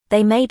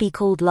They may be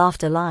called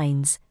laughter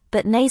lines,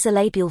 but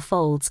nasolabial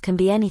folds can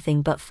be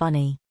anything but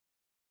funny.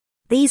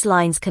 These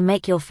lines can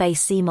make your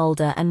face seem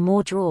older and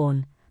more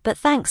drawn, but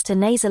thanks to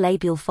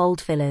nasolabial fold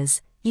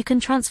fillers, you can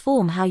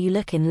transform how you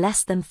look in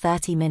less than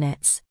 30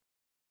 minutes.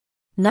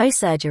 No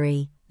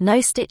surgery,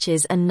 no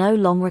stitches and no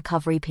long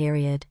recovery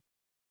period.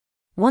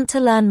 Want to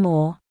learn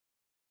more?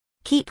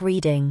 Keep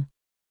reading.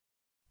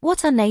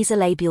 What are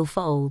nasolabial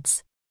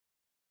folds?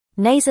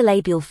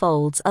 Nasolabial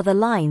folds are the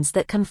lines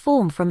that can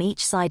form from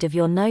each side of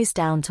your nose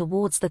down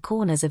towards the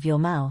corners of your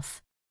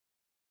mouth.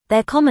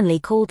 They're commonly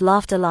called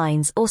laughter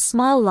lines or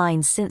smile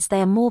lines since they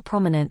are more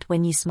prominent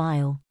when you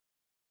smile.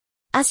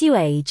 As you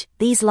age,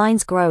 these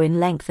lines grow in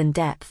length and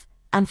depth,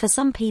 and for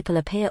some people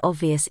appear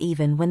obvious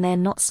even when they're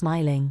not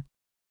smiling.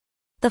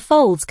 The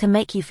folds can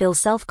make you feel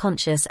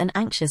self-conscious and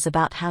anxious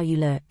about how you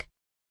look.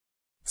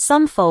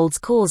 Some folds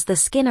cause the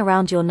skin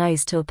around your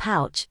nose to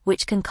pouch,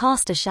 which can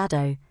cast a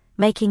shadow,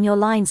 making your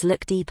lines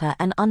look deeper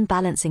and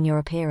unbalancing your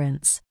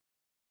appearance.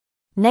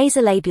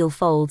 Nasolabial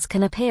folds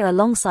can appear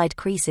alongside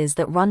creases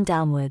that run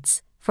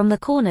downwards, from the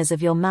corners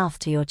of your mouth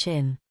to your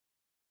chin.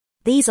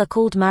 These are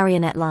called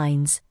marionette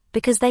lines,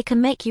 because they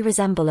can make you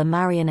resemble a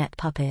marionette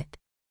puppet.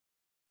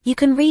 You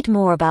can read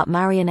more about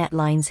marionette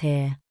lines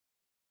here.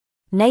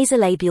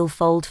 Nasolabial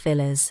fold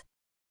fillers.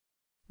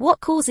 What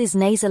causes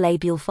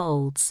nasolabial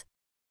folds?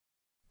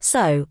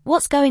 So,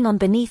 what's going on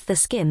beneath the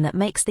skin that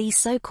makes these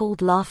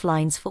so-called laugh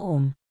lines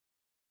form?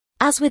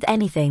 As with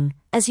anything,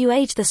 as you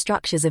age the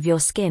structures of your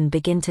skin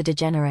begin to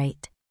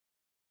degenerate.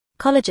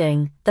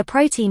 Collagen, the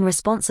protein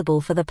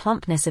responsible for the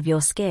plumpness of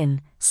your skin,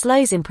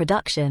 slows in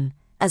production,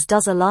 as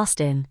does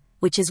elastin,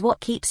 which is what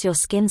keeps your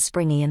skin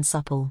springy and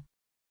supple.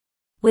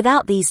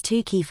 Without these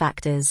two key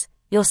factors,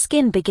 your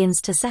skin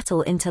begins to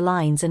settle into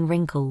lines and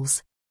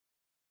wrinkles.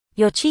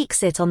 Your cheeks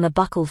sit on the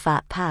buccal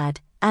fat pad,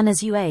 and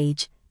as you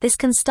age, this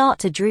can start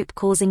to droop,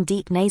 causing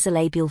deep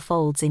nasolabial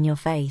folds in your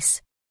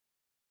face.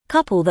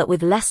 Couple that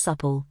with less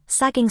supple,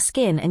 sagging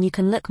skin and you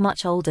can look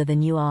much older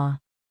than you are.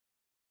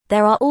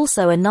 There are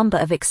also a number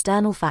of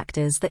external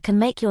factors that can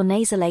make your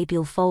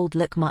nasolabial fold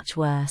look much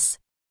worse.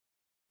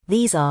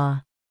 These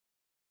are: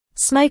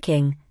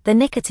 smoking. The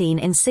nicotine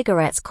in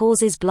cigarettes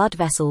causes blood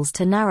vessels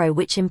to narrow,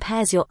 which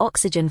impairs your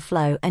oxygen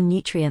flow and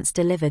nutrients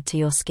delivered to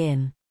your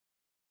skin.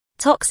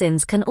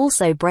 Toxins can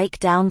also break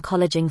down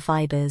collagen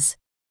fibers.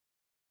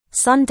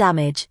 Sun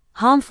damage.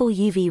 Harmful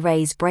UV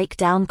rays break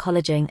down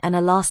collagen and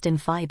elastin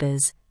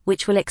fibers,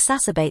 which will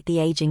exacerbate the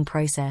aging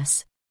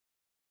process.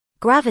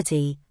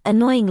 Gravity.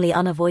 Annoyingly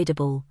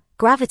unavoidable,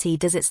 gravity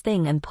does its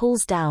thing and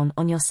pulls down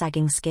on your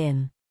sagging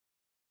skin.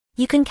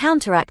 You can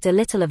counteract a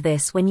little of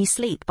this when you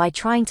sleep by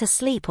trying to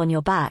sleep on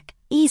your back,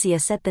 easier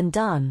said than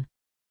done.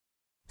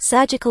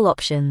 Surgical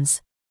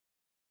options.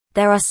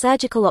 There are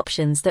surgical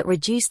options that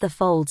reduce the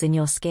folds in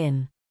your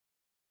skin.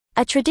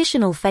 A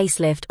traditional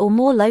facelift or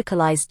more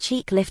localized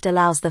cheek lift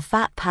allows the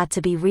fat pad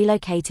to be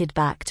relocated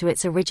back to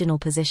its original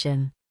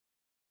position.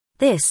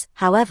 This,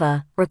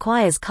 however,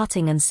 requires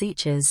cutting and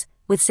sutures,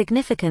 with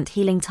significant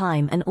healing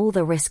time and all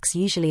the risks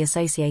usually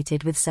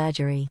associated with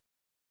surgery.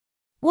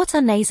 What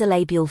are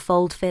nasolabial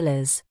fold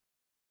fillers?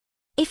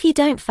 If you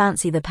don't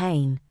fancy the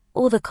pain,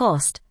 or the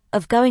cost,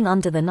 of going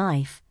under the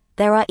knife,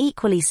 there are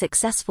equally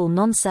successful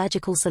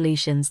non-surgical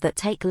solutions that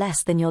take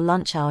less than your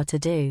lunch hour to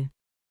do.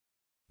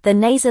 The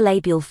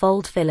nasolabial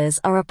fold fillers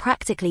are a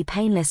practically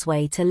painless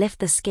way to lift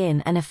the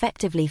skin and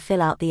effectively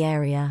fill out the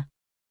area.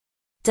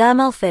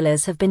 Dermal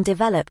fillers have been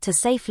developed to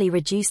safely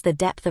reduce the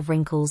depth of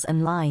wrinkles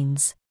and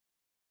lines.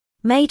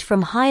 Made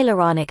from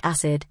hyaluronic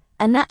acid,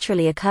 a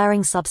naturally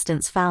occurring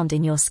substance found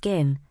in your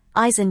skin,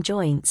 eyes and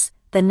joints,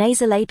 the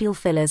nasolabial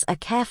fillers are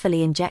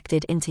carefully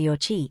injected into your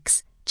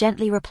cheeks,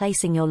 gently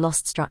replacing your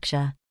lost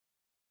structure.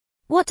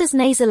 What does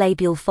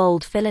nasolabial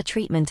fold filler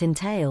treatment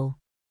entail?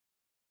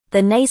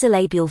 The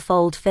nasolabial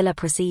fold filler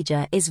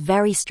procedure is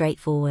very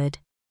straightforward.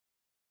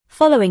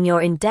 Following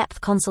your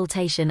in-depth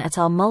consultation at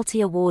our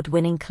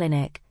multi-award-winning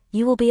clinic,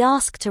 you will be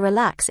asked to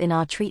relax in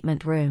our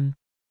treatment room.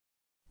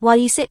 While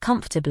you sit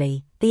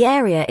comfortably, the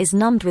area is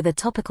numbed with a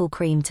topical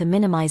cream to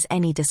minimize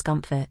any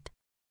discomfort.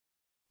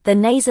 The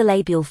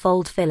nasolabial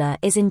fold filler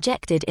is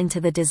injected into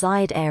the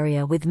desired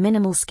area with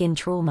minimal skin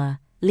trauma,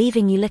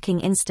 leaving you looking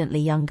instantly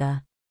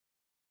younger.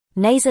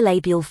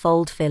 Nasolabial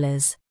fold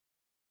fillers.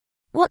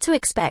 What to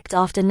expect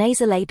after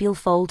nasolabial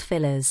fold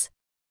fillers?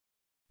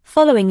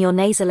 Following your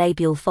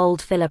nasolabial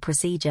fold filler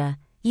procedure,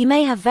 you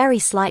may have very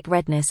slight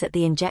redness at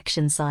the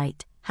injection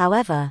site,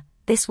 however,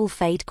 this will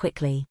fade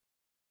quickly.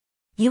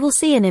 You will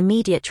see an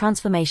immediate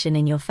transformation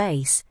in your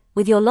face,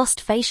 with your lost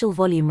facial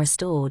volume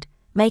restored,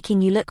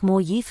 making you look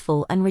more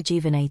youthful and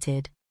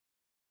rejuvenated.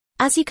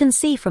 As you can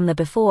see from the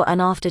before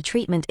and after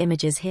treatment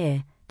images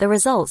here, the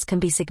results can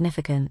be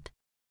significant.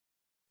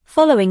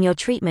 Following your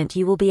treatment,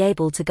 you will be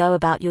able to go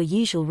about your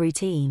usual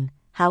routine,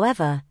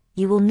 however,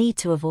 you will need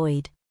to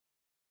avoid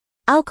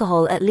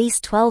alcohol at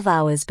least 12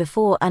 hours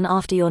before and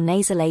after your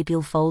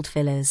nasolabial fold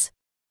fillers.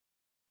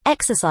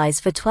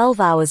 Exercise for 12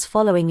 hours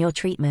following your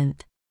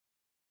treatment.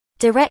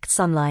 Direct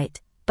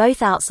sunlight,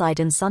 both outside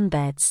and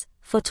sunbeds,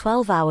 for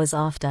 12 hours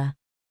after.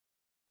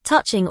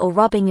 touching or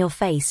rubbing your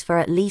face for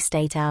at least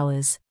 8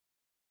 hours.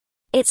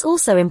 It's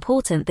also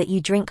important that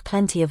you drink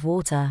plenty of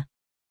water.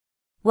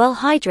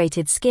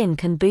 Well-hydrated skin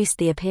can boost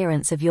the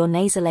appearance of your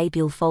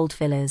nasolabial fold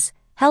fillers,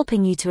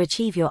 helping you to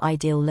achieve your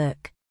ideal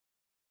look.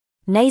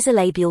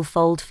 Nasolabial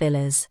fold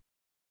fillers.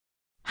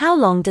 How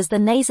long does the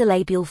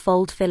nasolabial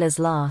fold fillers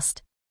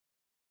last?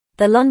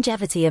 The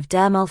longevity of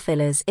dermal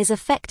fillers is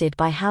affected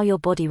by how your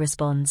body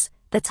responds,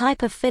 the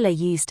type of filler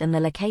used and the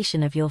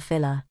location of your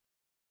filler.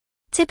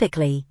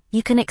 Typically,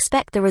 you can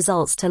expect the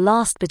results to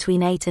last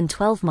between 8 and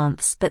 12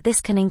 months, but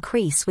this can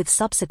increase with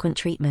subsequent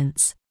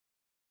treatments.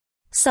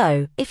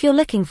 So, if you're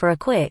looking for a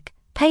quick,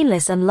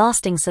 painless and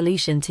lasting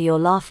solution to your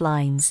laugh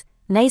lines,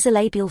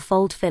 nasolabial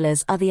fold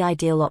fillers are the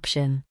ideal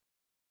option.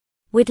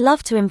 We'd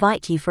love to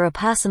invite you for a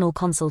personal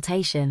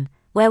consultation,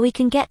 where we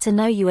can get to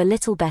know you a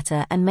little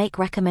better and make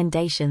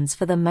recommendations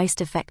for the most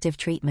effective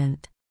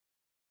treatment.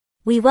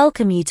 We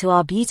welcome you to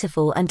our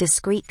beautiful and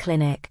discreet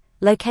clinic,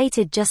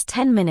 located just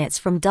 10 minutes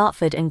from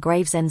Dartford and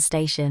Gravesend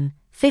Station,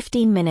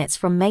 15 minutes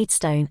from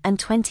Maidstone and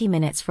 20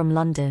 minutes from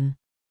London.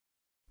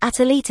 At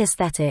Elite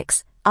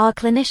Aesthetics, our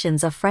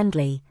clinicians are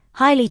friendly,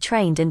 highly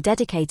trained and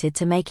dedicated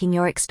to making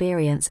your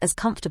experience as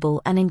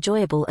comfortable and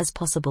enjoyable as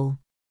possible.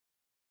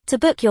 To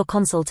book your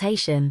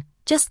consultation,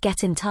 just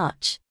get in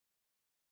touch.